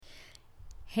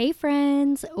Hey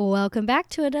friends, welcome back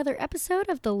to another episode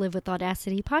of the Live with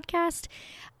Audacity podcast.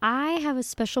 I have a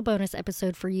special bonus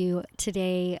episode for you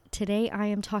today. Today I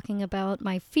am talking about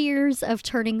my fears of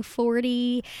turning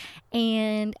 40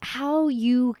 and how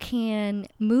you can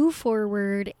move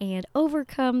forward and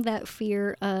overcome that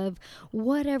fear of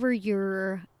whatever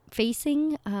you're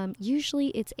facing. Usually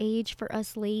it's age for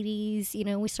us ladies. You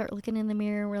know, we start looking in the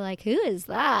mirror and we're like, who is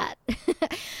that?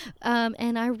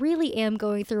 And I really am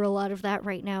going through a lot of that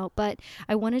right now, but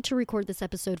I wanted to record this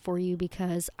episode for you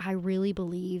because I really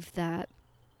believe that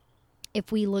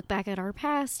if we look back at our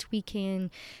past, we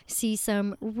can see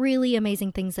some really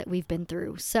amazing things that we've been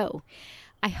through. So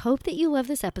I hope that you love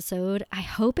this episode. I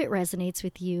hope it resonates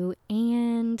with you,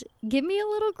 and give me a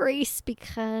little grace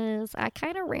because I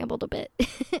kind of rambled a bit.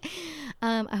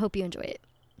 I hope you enjoy it.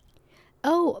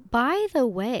 Oh, by the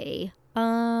way,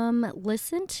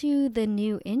 listen to the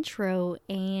new intro,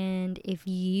 and if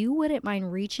you wouldn't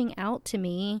mind reaching out to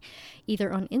me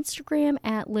either on Instagram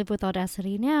at Live with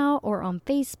Audacity Now or on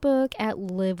Facebook at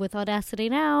Live with Audacity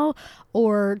Now,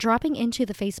 or dropping into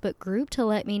the Facebook group to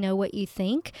let me know what you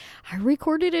think. I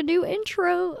recorded a new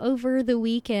intro over the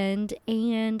weekend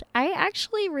and I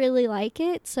actually really like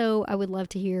it, so I would love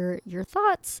to hear your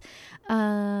thoughts.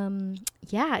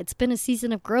 Yeah, it's been a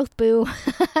season of growth, boo.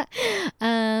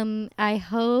 I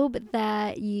hope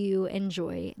that you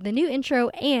enjoy the new intro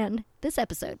and this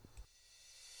episode.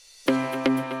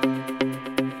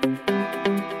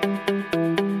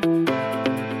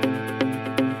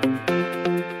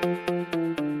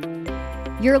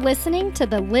 You're listening to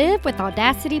the Live with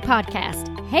Audacity podcast.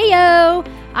 Heyo!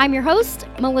 I'm your host,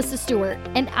 Melissa Stewart,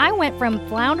 and I went from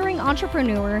floundering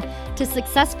entrepreneur to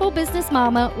successful business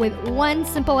mama with one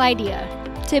simple idea: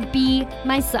 to be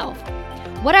myself.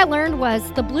 What I learned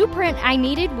was the blueprint I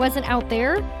needed wasn't out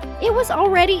there, it was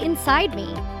already inside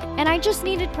me. And I just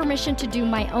needed permission to do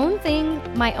my own thing,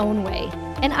 my own way.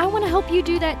 And I want to help you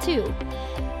do that too.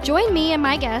 Join me and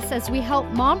my guests as we help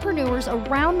mompreneurs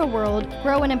around the world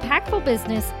grow an impactful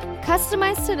business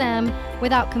customized to them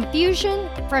without confusion,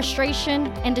 frustration,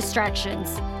 and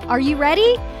distractions. Are you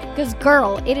ready? Because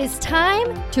girl, it is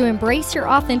time to embrace your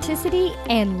authenticity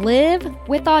and live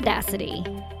with audacity.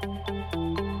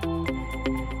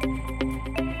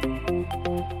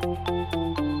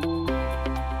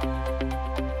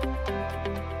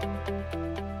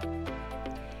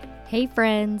 Hey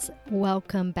friends,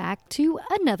 welcome back to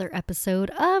another episode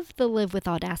of the Live with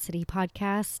Audacity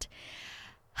podcast.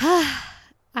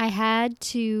 I had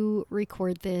to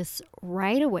record this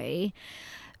right away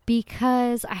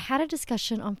because I had a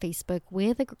discussion on Facebook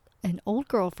with an old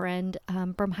girlfriend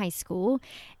from high school,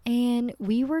 and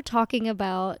we were talking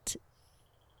about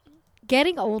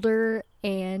getting older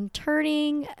and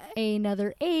turning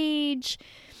another age.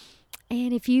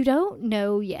 And if you don't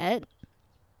know yet,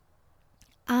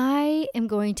 I am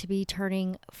going to be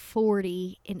turning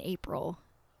 40 in April.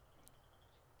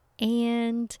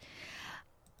 And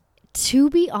to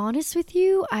be honest with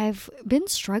you, I've been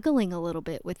struggling a little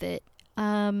bit with it.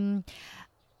 I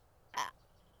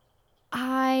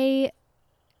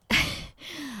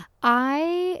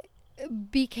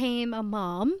became a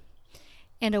mom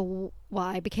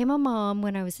I became a mom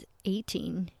when I was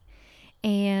 18,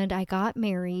 and I got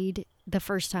married the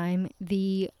first time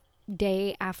the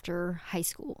day after high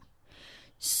school.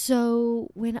 So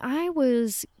when I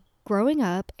was growing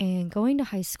up and going to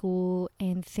high school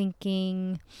and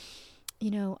thinking,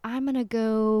 I'm going to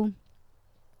go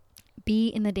be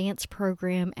in the dance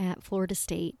program at Florida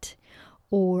State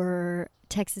or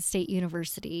Texas State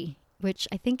University, which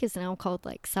I think is now called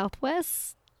like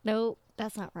Southwest. No,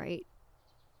 that's not right.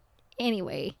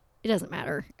 Anyway, it doesn't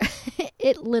matter.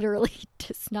 It literally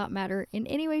does not matter in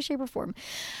any way, shape, or form.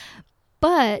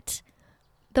 But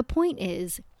the point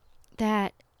is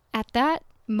that at that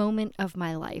moment of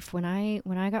my life, when I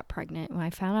got pregnant, when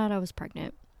I found out I was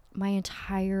pregnant, my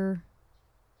entire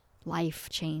life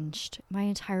changed.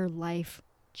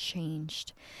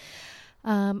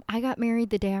 I got married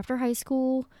the day after high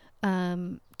school.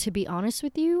 To be honest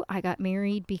with you, I got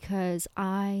married because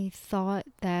I thought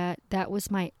that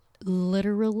was my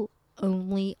literal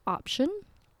only option.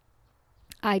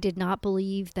 I did not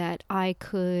believe that I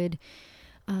could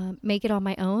make it on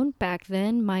my own. Back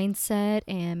then, mindset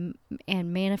and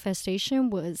manifestation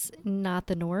was not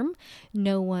the norm.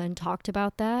 No one talked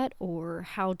about that or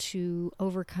how to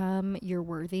overcome your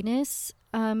worthiness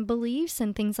beliefs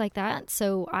and things like that.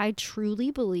 So I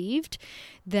truly believed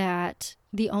that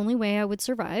the only way I would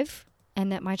survive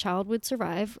and that my child would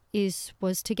survive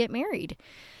was to get married.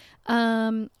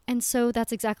 And so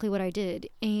that's exactly what I did.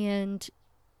 And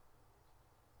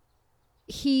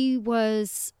he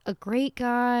was a great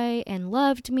guy and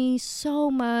loved me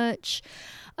so much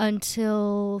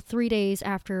until 3 days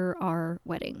after our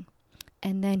wedding.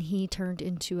 And then he turned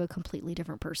into a completely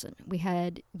different person.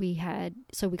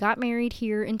 So we got married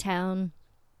here in town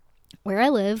where I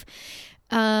live.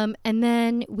 And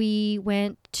then we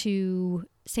went to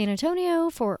San Antonio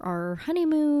for our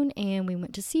honeymoon, and we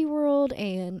went to SeaWorld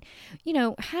and,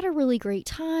 had a really great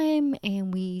time.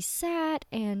 And we sat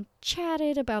and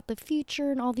chatted about the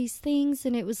future and all these things.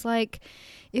 And it was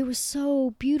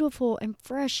so beautiful and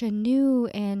fresh and new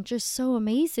and just so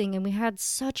amazing. And we had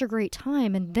such a great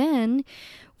time. And then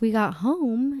we got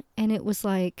home and it was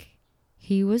like,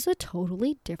 he was a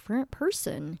totally different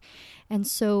person. And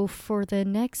so for the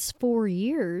next 4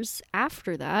 years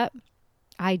after that,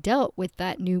 I dealt with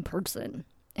that new person,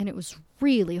 and it was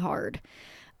really hard.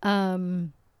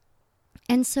 And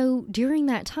so during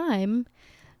that time,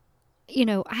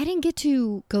 I didn't get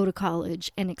to go to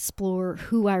college and explore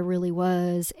who I really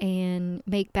was and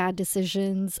make bad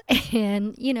decisions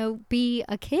and, be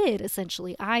a kid,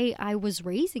 essentially. I was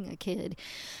raising a kid.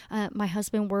 My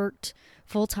husband worked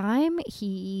full time.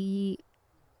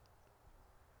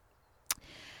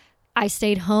 I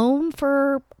stayed home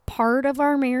for part of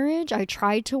our marriage. I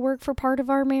tried to work for part of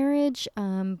our marriage,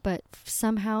 but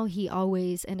somehow he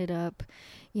always ended up,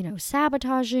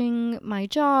 sabotaging my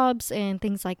jobs and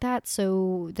things like that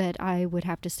so that I would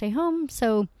have to stay home.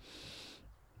 So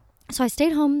I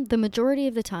stayed home the majority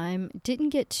of the time, didn't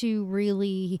get to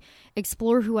really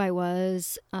explore who I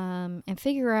was and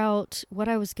figure out what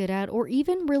I was good at or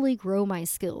even really grow my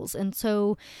skills. And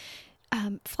so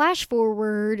flash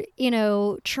forward,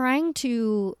 trying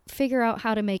to figure out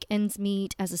how to make ends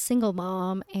meet as a single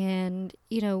mom and,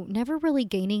 never really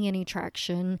gaining any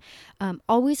traction,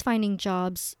 always finding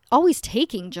jobs, always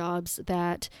taking jobs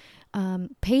that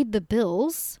paid the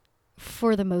bills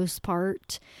for the most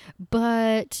part,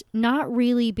 but not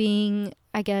really being,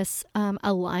 I guess,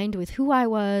 aligned with who I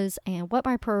was and what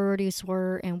my priorities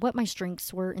were and what my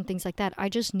strengths were and things like that. I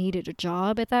just needed a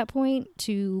job at that point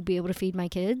to be able to feed my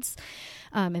kids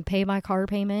and pay my car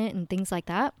payment and things like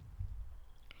that.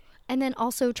 And then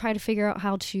also try to figure out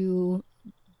how to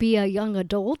be a young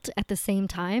adult at the same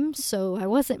time. So I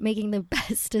wasn't making the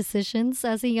best decisions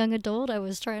as a young adult. I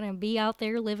was trying to be out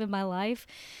there living my life.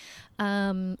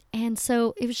 And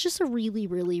so it was just a really,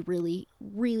 really, really,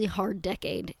 really hard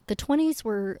decade. The 20s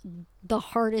were the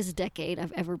hardest decade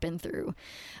I've ever been through.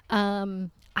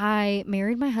 I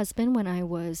married my husband when I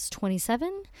was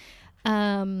 27.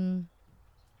 Is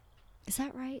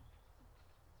that right?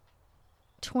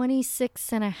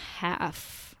 26 and a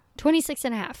half. 26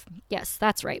 and a half. Yes,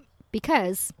 that's right.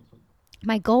 Because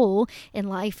my goal in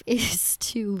life is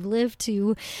to live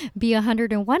to be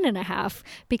 101 and a half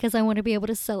because I want to be able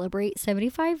to celebrate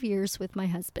 75 years with my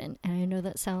husband. And I know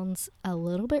that sounds a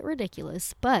little bit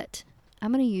ridiculous, but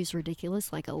I'm going to use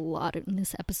ridiculous like a lot in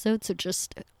this episode. So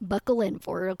just buckle in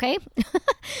for it, okay?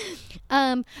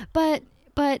 But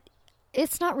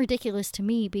it's not ridiculous to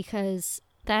me because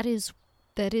that is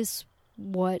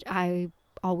what I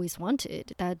always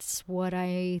wanted. That's what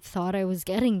I thought I was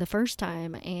getting the first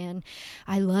time. And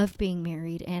I love being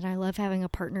married and I love having a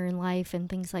partner in life and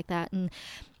things like that. And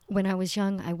when I was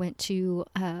young, I went to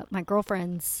my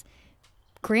girlfriend's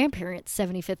grandparents'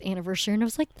 75th anniversary and I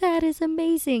was like, that is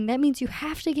amazing. That means you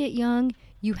have to get young,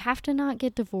 you have to not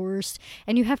get divorced,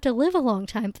 and you have to live a long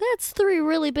time. That's 3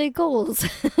 really big goals.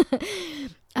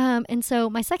 And so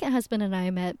my second husband and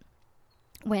I met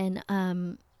when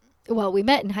we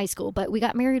met in high school, but we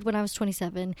got married when I was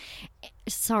 26.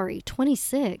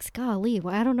 Golly,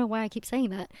 well, I don't know why I keep saying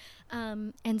that.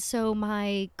 And so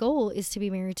my goal is to be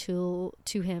married to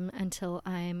him until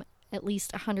I'm at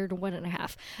least 101 and a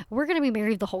half. We're going to be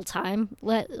married the whole time.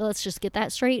 Let's just get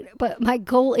that straight. But my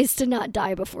goal is to not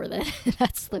die before then.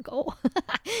 That's the goal.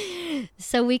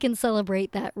 So we can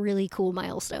celebrate that really cool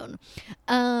milestone.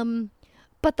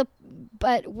 But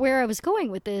where I was going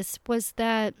with this was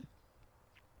that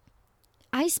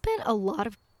I spent a lot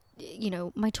of,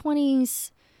 my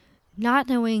 20s not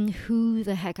knowing who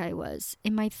the heck I was.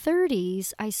 In my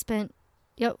 30s, I spent,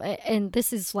 and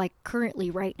this is like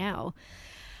currently right now,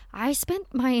 I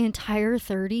spent my entire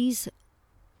 30s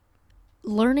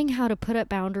learning how to put up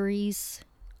boundaries,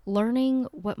 learning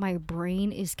what my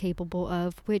brain is capable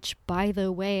of, which, by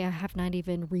the way, I have not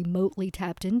even remotely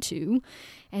tapped into,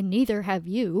 and neither have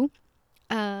you.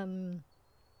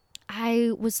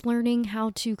 I was learning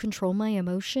how to control my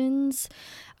emotions.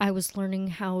 I was learning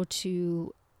how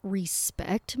to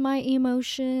respect my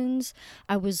emotions.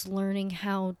 I was learning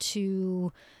how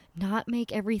to not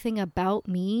make everything about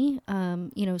me.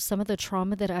 Some of the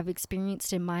trauma that I've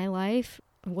experienced in my life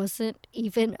wasn't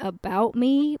even about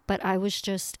me, but I was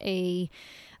just like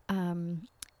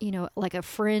a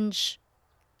fringe,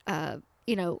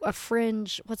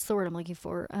 what's the word I'm looking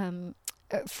for?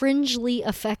 Fringely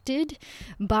affected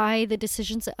by the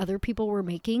decisions that other people were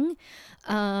making.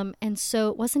 And so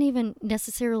it wasn't even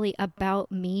necessarily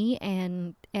about me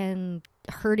and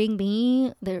hurting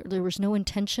me. There was no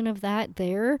intention of that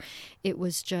there. It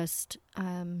was just,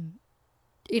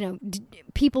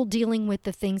 people dealing with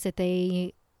the things that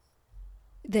they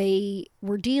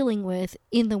were dealing with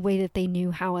in the way that they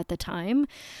knew how at the time.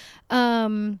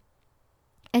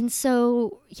 And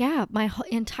so, yeah, my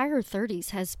entire 30s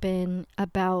has been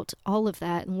about all of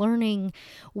that, and learning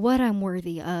what I'm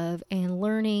worthy of, and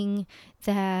learning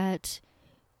that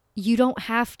you don't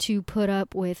have to put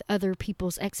up with other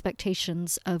people's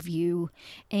expectations of you,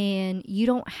 and you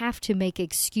don't have to make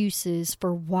excuses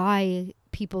for why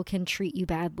people can treat you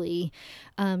badly.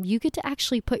 You get to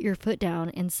actually put your foot down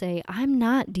and say, I'm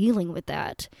not dealing with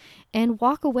that, and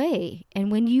walk away.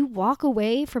 And when you walk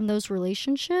away from those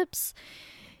relationships,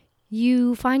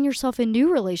 you find yourself in new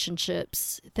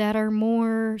relationships that are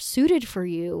more suited for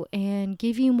you and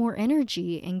give you more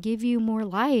energy and give you more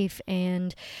life.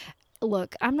 And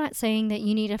look, I'm not saying that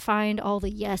you need to find all the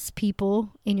yes people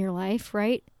in your life,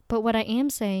 right? But what I am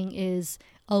saying is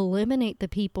eliminate the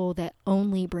people that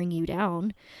only bring you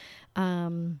down.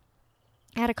 I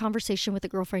had a conversation with a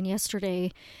girlfriend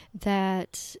yesterday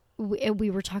that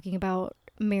we were talking about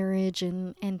marriage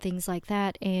and things like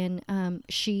that, and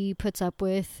she puts up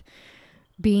with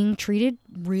being treated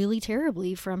really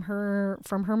terribly from her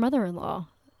mother-in-law.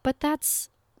 But that's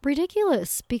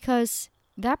ridiculous, because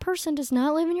that person does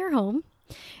not live in your home,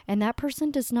 and that person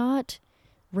does not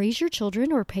raise your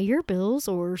children or pay your bills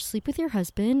or sleep with your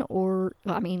husband, or,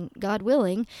 God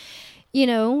willing,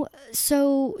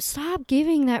 so stop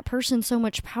giving that person so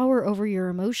much power over your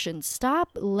emotions. Stop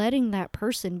letting that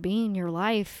person be in your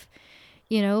life.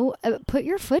 Put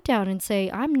your foot down and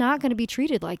say, I'm not going to be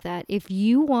treated like that. If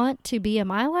you want to be in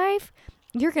my life,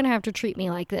 you're going to have to treat me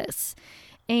like this.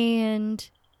 And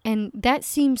that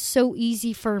seems so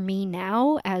easy for me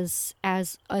now as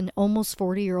an almost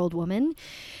 40-year-old woman,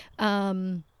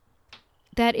 that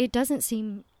it doesn't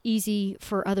seem easy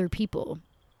for other people.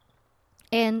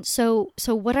 And so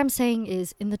what I'm saying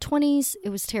is, in the 20s, it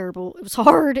was terrible. It was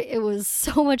hard. It was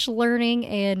so much learning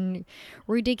and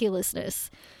ridiculousness.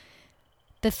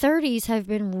 The 30s have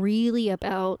been really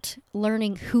about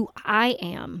learning who I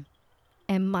am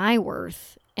and my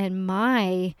worth and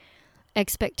my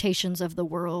expectations of the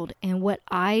world and what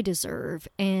I deserve,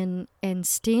 and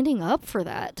standing up for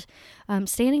that,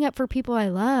 standing up for people I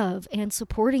love and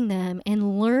supporting them,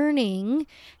 and learning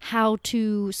how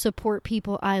to support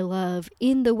people I love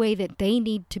in the way that they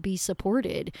need to be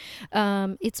supported.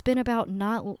 It's been about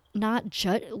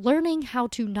learning how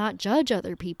to not judge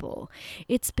other people.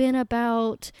 It's been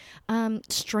about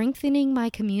strengthening my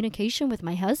communication with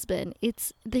my husband.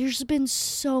 There's been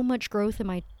so much growth in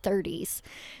my 30s.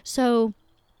 So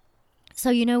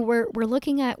we're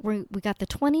looking at, we got the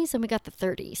 20s and we got the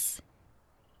 30s.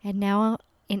 And now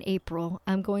in April,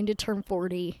 I'm going to turn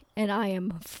 40, and I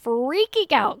am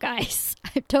freaking out, guys.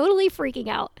 I'm totally freaking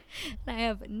out. I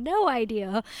have no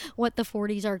idea what the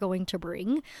 40s are going to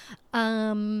bring.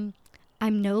 I'm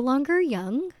no longer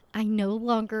young. I no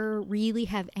longer really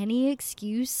have any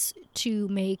excuse to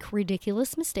make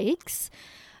ridiculous mistakes.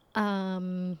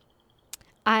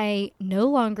 I no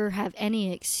longer have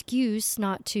any excuse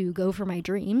not to go for my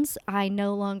dreams. I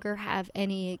no longer have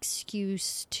any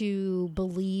excuse to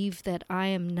believe that I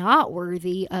am not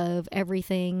worthy of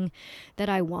everything that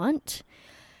I want.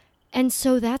 And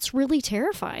so that's really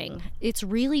terrifying. It's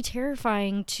really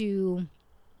terrifying to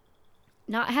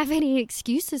not have any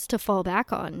excuses to fall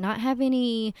back on, not have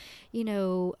any,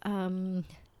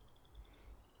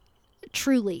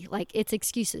 truly, like, it's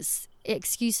excuses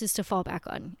to fall back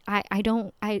on.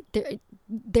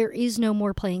 There is no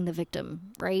more playing the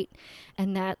victim, right?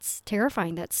 And that's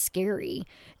terrifying. That's scary,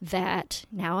 that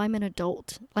now I'm an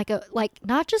adult,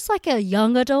 not just like a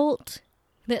young adult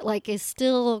that is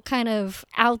still kind of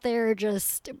out there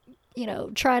just,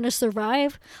 trying to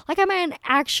survive. I'm an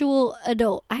actual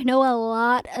adult. I know a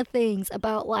lot of things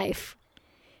about life,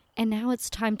 and now it's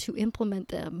time to implement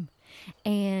them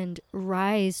and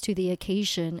rise to the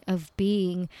occasion of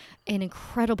being an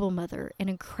incredible mother, an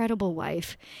incredible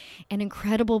wife, an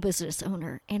incredible business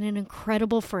owner, and an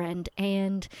incredible friend,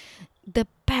 and the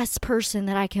best person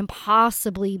that I can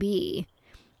possibly be,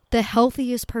 the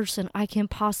healthiest person I can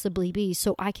possibly be,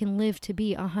 so I can live to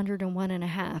be 101 and a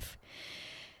half.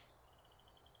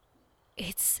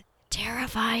 It's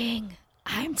terrifying.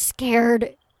 I'm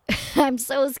scared. I'm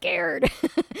so scared.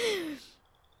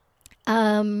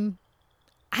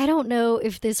 I don't know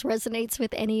if this resonates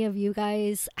with any of you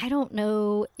guys. I don't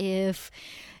know if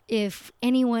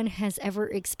anyone has ever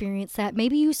experienced that.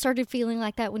 Maybe you started feeling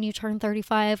like that when you turned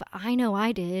 35. I know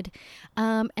I did.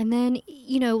 And then,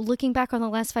 looking back on the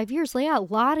last 5 years, Leah, a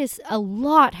lot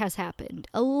has happened.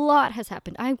 A lot has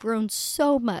happened. I've grown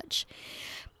so much,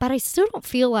 but I still don't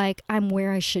feel like I'm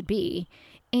where I should be.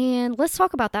 And let's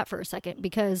talk about that for a second,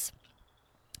 because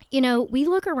we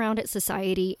look around at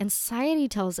society, and society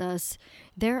tells us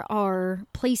there are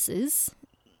places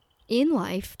in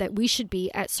life that we should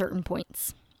be at certain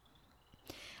points.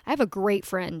 I have a great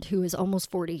friend who is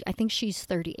almost 40. I think she's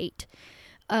 38.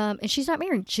 And she's not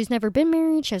married. She's never been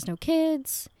married. She has no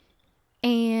kids.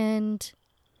 And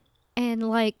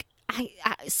like,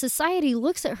 society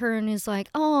looks at her and is like,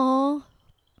 oh,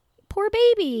 poor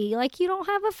baby. Like, you don't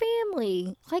have a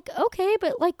family. Like, okay,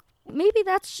 but like, maybe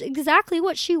that's exactly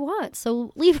what she wants,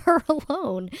 so leave her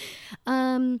alone.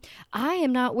 I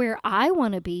am not where I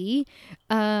want to be,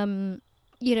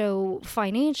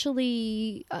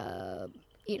 financially,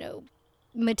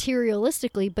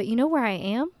 materialistically, but you know where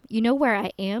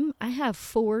I am? I have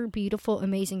 4 beautiful,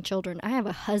 amazing children. I have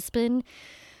a husband,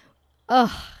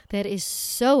 that is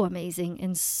so amazing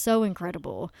and so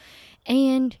incredible.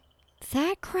 And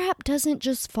that crap doesn't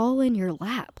just fall in your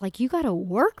lap. Like, you got to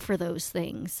work for those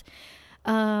things.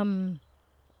 I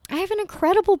have an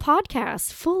incredible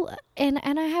podcast and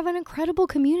I have an incredible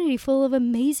community full of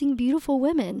amazing, beautiful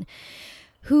women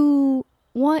who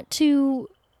want to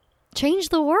change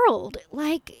the world.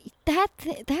 Like, that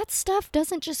stuff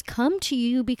doesn't just come to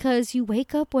you because you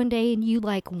wake up one day and you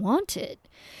want it.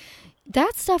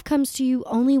 That stuff comes to you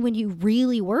only when you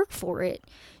really work for it.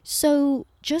 So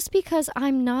just because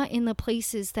I'm not in the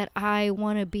places that I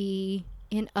want to be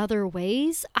in other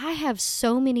ways, I have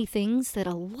so many things that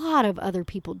a lot of other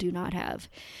people do not have.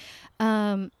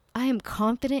 I am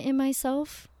confident in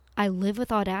myself. I live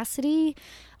with audacity.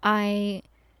 I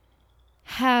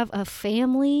have a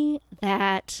family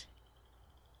that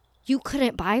you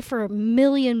couldn't buy for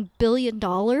 $1 billion.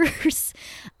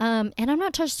 And I'm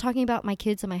not just talking about my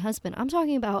kids and my husband. I'm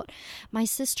talking about my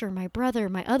sister, my brother,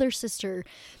 my other sister,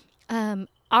 my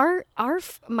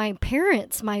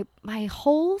parents, my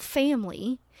whole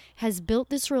family has built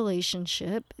this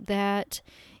relationship that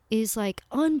is like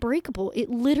unbreakable. It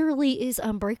literally is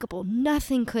unbreakable.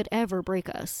 Nothing could ever break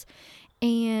us.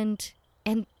 And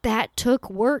that took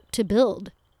work to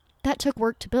build.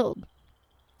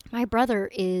 My brother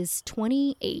is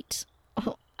 28,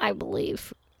 I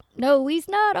believe. No, he's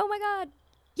not. Oh my God.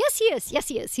 Yes, he is.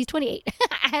 He's 28.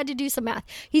 I had to do some math.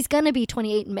 He's going to be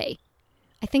 28 in May.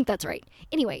 I think that's right.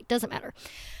 Anyway, doesn't matter.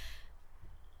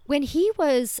 When he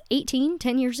was 18,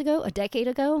 10 years ago, a decade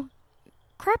ago,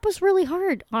 crap was really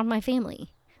hard on my family.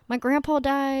 My grandpa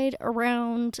died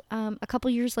around a couple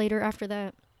years later after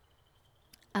that.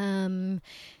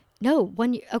 No,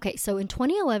 1 year. Okay, so in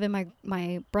 2011,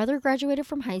 my brother graduated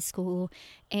from high school,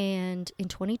 and in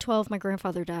 2012, my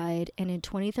grandfather died, and in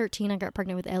 2013, I got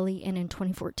pregnant with Ellie, and in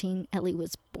 2014, Ellie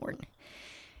was born.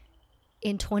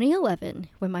 In 2011,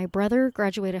 when my brother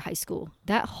graduated high school,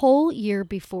 that whole year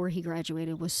before he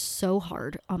graduated was so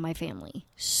hard on my family.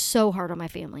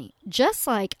 Just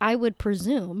like I would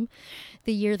presume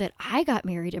the year that I got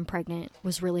married and pregnant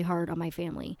was really hard on my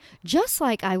family. Just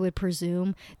like I would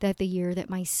presume that the year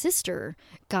that my sister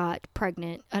got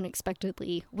pregnant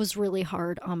unexpectedly was really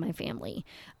hard on my family.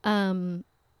 But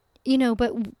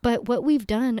what we've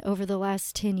done over the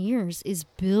last 10 years is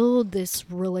build this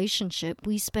relationship.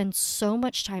 We spend so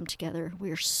much time together.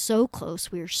 We are so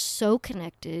close. We are so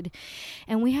connected.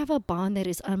 And we have a bond that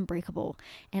is unbreakable.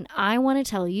 And I want to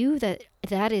tell you that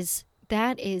is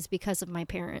because of my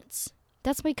parents.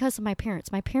 That's because of my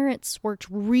parents. My parents worked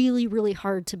really, really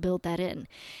hard to build that in.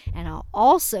 And I'll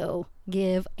also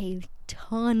give a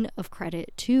ton of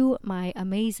credit to my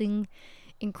amazing,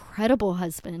 incredible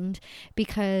husband,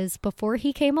 because before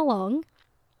he came along,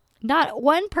 not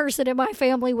one person in my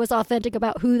family was authentic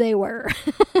about who they were.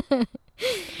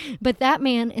 But that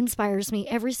man inspires me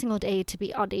every single day to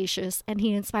be audacious, and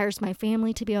he inspires my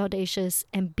family to be audacious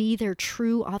and be their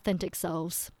true, authentic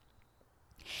selves.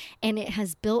 And it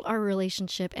has built our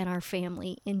relationship and our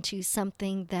family into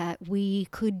something that we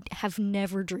could have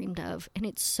never dreamed of. And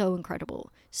it's so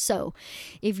incredible. So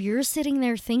if you're sitting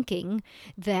there thinking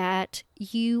that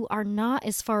you are not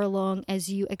as far along as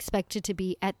you expected to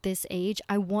be at this age,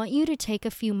 I want you to take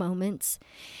a few moments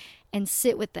and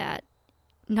sit with that.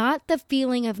 Not the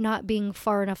feeling of not being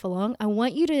far enough along. I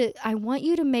want you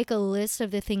to make a list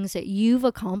of the things that you've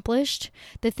accomplished,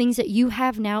 the things that you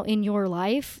have now in your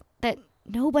life that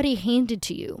nobody handed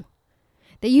to you,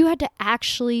 that you had to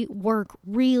actually work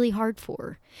really hard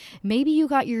for. Maybe you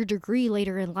got your degree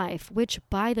later in life, which,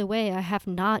 by the way, I have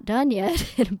not done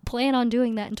yet and plan on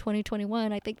doing that in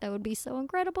 2021. I think that would be so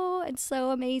incredible and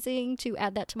so amazing to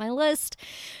add that to my list.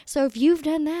 So if you've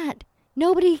done that,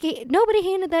 nobody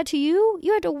handed that to you.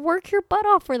 You had to work your butt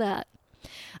off for that.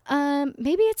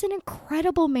 Maybe it's an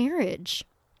incredible marriage.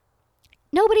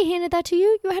 Nobody handed that to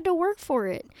you. You had to work for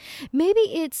it. Maybe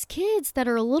it's kids that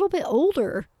are a little bit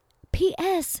older.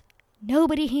 P.S.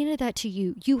 Nobody handed that to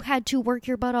you. You had to work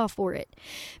your butt off for it.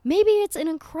 Maybe it's an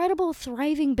incredible,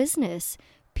 thriving business.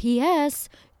 P.S.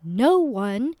 No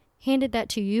one handed that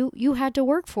to you. You had to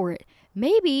work for it.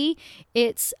 Maybe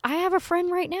it's, I have a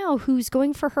friend right now who's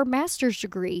going for her master's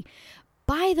degree.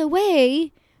 By the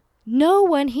way, no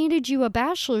one handed you a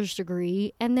bachelor's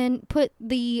degree and then put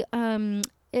the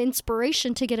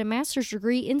inspiration to get a master's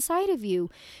degree inside of you.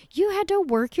 You had to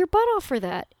work your butt off for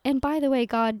that. And by the way,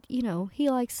 God, he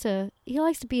likes to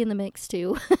be in the mix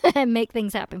too and make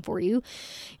things happen for you,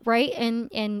 right?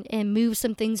 And move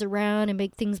some things around and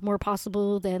make things more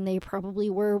possible than they probably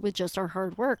were with just our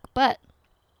hard work. But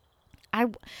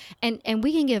and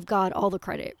we can give God all the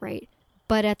credit, right?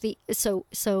 But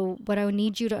so what I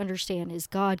need you to understand is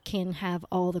God can have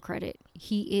all the credit.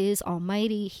 He is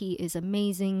almighty. He is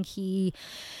amazing. He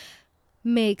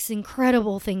makes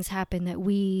incredible things happen that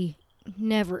we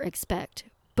never expect.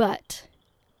 But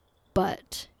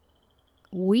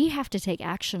we have to take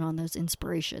action on those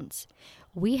inspirations.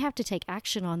 We have to take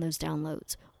action on those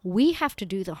downloads. We have to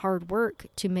do the hard work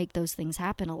to make those things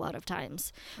happen a lot of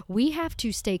times. We have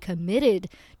to stay committed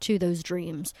to those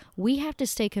dreams. We have to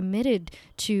stay committed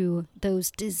to those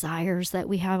desires that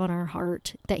we have on our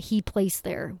heart that He placed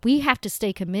there. We have to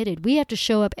stay committed. We have to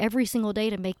show up every single day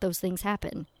to make those things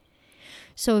happen.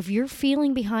 So if you're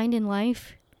feeling behind in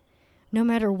life, no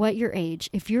matter what your age,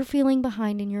 if you're feeling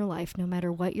behind in your life, no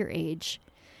matter what your age,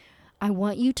 I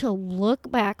want you to look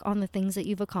back on the things that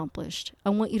you've accomplished. I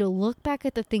want you to look back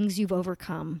at the things you've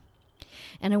overcome.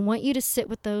 And I want you to sit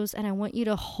with those and I want you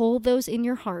to hold those in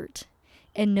your heart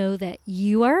and know that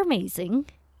you are amazing.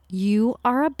 You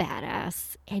are a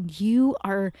badass and you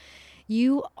are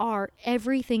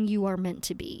everything you are meant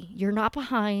to be. You're not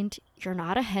behind. You're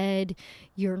not ahead.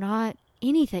 You're not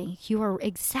anything. You are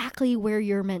exactly where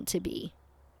you're meant to be.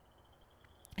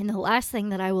 And the last thing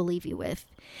that I will leave you with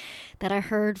that I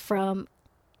heard from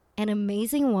an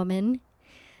amazing woman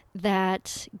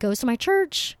that goes to my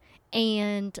church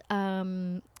and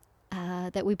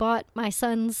that we bought my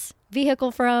son's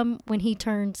vehicle from when he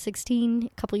turned 16 a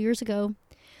couple years ago.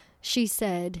 She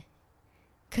said,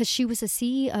 because she was a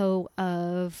CEO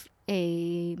of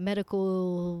a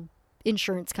medical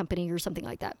insurance company or something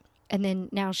like that. And then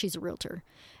now she's a realtor.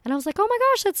 And I was like, oh my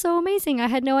gosh, that's so amazing. I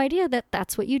had no idea that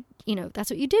that's what you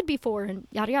did before and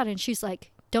yada, yada. And she's like,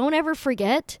 don't ever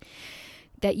forget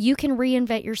that you can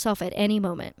reinvent yourself at any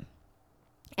moment.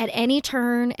 At any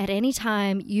turn, at any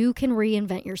time, you can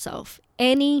reinvent yourself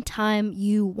anytime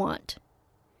you want.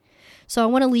 So I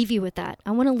want to leave you with that.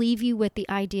 I want to leave you with the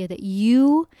idea that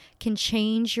you can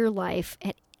change your life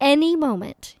at any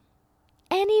moment.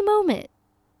 Any moment.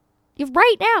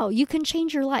 Right now, you can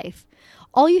change your life.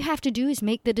 All you have to do is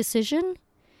make the decision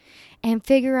and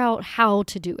figure out how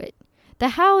to do it. The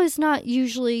how is not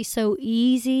usually so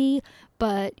easy,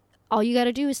 but all you got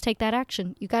to do is take that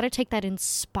action. You got to take that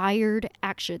inspired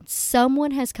action.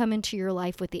 Someone has come into your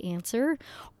life with the answer,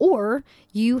 or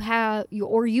you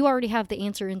already have the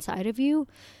answer inside of you.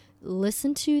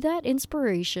 Listen to that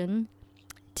inspiration,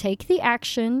 take the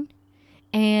action,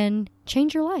 and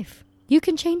change your life. You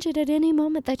can change it at any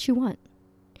moment that you want.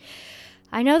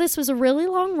 I know this was a really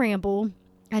long ramble.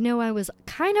 I know I was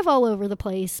kind of all over the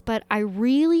place, but I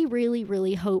really, really,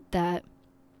 really hope that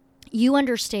you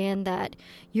understand that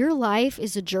your life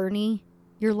is a journey.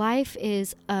 Your life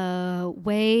is a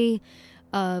way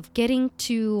of getting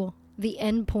to the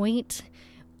end point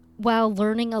while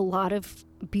learning a lot of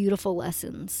beautiful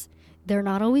lessons. They're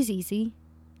not always easy.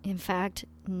 In fact,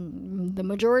 the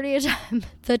majority of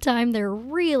the time, they're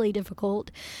really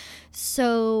difficult.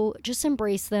 So just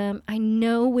embrace them. I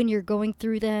know when you're going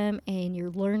through them and you're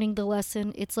learning the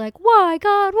lesson, it's like, why,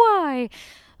 God, why?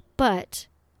 But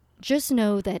just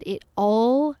know that it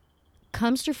all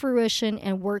comes to fruition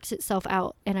and works itself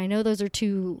out. And I know those are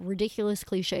two ridiculous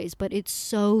cliches, but it's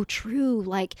so true.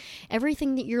 Like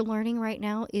everything that you're learning right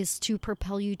now is to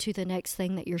propel you to the next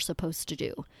thing that you're supposed to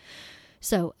do.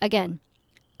 So again,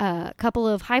 a couple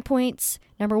of high points.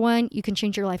 Number one, you can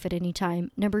change your life at any time.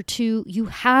 Number two, you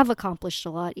have accomplished a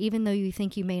lot, even though you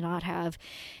think you may not have.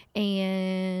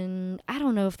 And I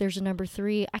don't know if there's a number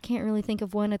three. I can't really think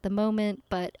of one at the moment,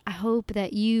 but I hope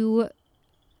that you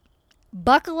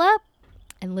buckle up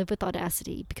and live with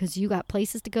audacity, because you got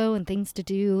places to go and things to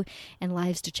do and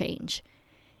lives to change.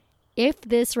 If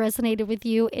this resonated with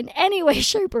you in any way,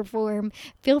 shape, or form,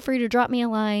 feel free to drop me a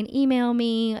line, email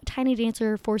me,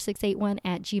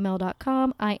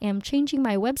 tinydancer4681@gmail.com. I am changing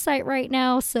my website right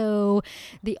now, so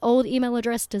the old email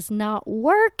address does not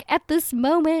work at this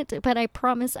moment, but I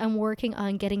promise I'm working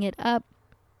on getting it up.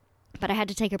 But I had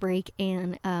to take a break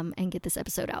and get this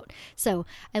episode out. So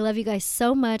I love you guys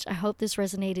so much. I hope this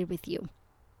resonated with you.